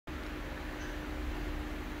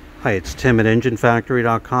Hi, it's Tim at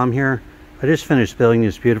enginefactory.com here. I just finished building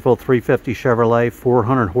this beautiful 350 Chevrolet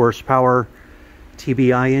 400 horsepower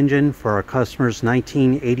TBI engine for our customer's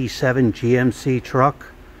 1987 GMC truck.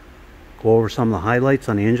 Go over some of the highlights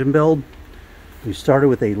on the engine build. We started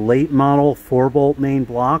with a late model 4-bolt main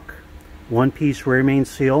block, one-piece rear main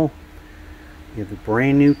seal. You have a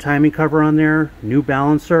brand new timing cover on there, new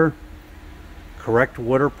balancer, correct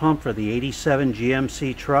water pump for the 87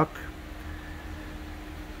 GMC truck.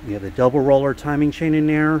 We have the double roller timing chain in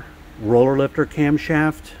there, roller lifter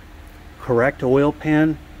camshaft, correct oil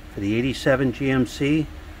pan for the 87 GMC,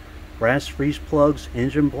 brass freeze plugs,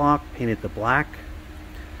 engine block painted to black.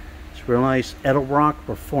 It's real nice Edelbrock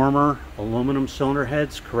Performer aluminum cylinder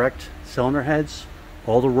heads, correct cylinder heads.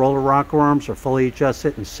 All the roller rocker arms are fully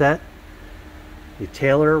adjusted and set. The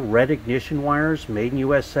Taylor red ignition wires, made in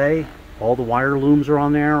USA. All the wire looms are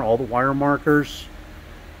on there, all the wire markers.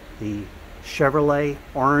 The Chevrolet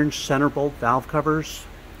orange center bolt valve covers,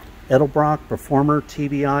 Edelbrock Performer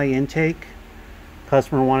TBI intake.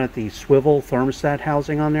 Customer wanted the swivel thermostat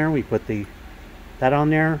housing on there. We put that on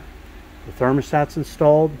there. The thermostat's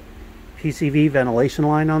installed. PCV ventilation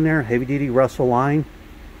line on there, heavy duty Russell line.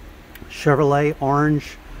 Chevrolet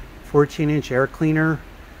orange 14-inch air cleaner.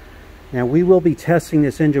 Now we will be testing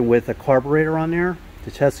this engine with a carburetor on there to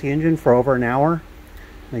test the engine for over an hour.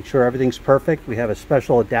 Make sure everything's perfect. We have a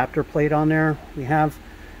special adapter plate on there.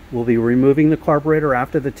 We'll be removing the carburetor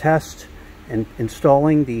after the test and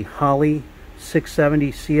installing the Holley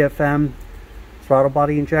 670 CFM throttle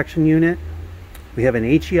body injection unit. We have an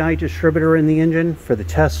HEI distributor in the engine for the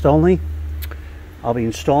test only. I'll be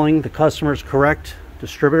installing the customer's correct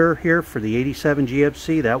distributor here for the 87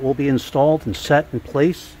 GMC. That will be installed and set in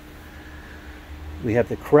place. We have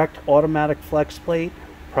the correct automatic flex plate,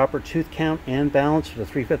 proper tooth count and balance for the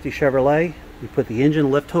 350 Chevrolet. We put the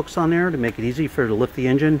engine lift hooks on there to make it easy for her to lift the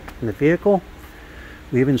engine in the vehicle.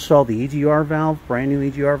 We've installed the EGR valve, brand new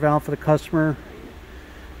EGR valve for the customer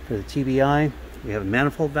for the TBI. We have a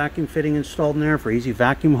manifold vacuum fitting installed in there for easy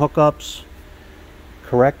vacuum hookups.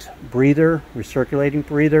 Correct breather, recirculating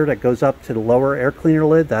breather that goes up to the lower air cleaner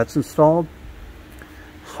lid, that's installed.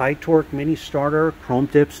 High torque mini starter, chrome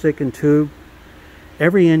dipstick and tube.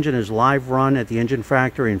 Every engine is live run at the engine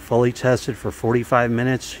factory and fully tested for 45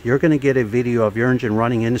 minutes. You're going to get a video of your engine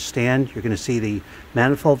running in the stand. You're going to see the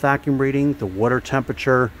manifold vacuum reading, the water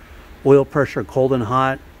temperature, oil pressure, cold and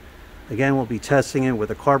hot. Again, we'll be testing it with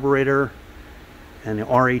a carburetor and the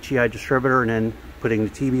RHEI distributor and then putting the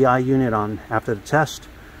TBI unit on after the test.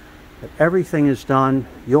 But everything is done.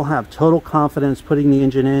 You'll have total confidence putting the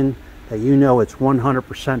engine in that you know it's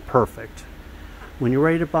 100% perfect. When you're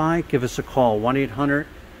ready to buy, give us a call,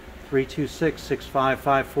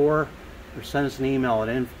 1-800-326-6554, or send us an email at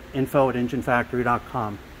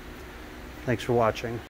info@enginefactory.com. Thanks for watching.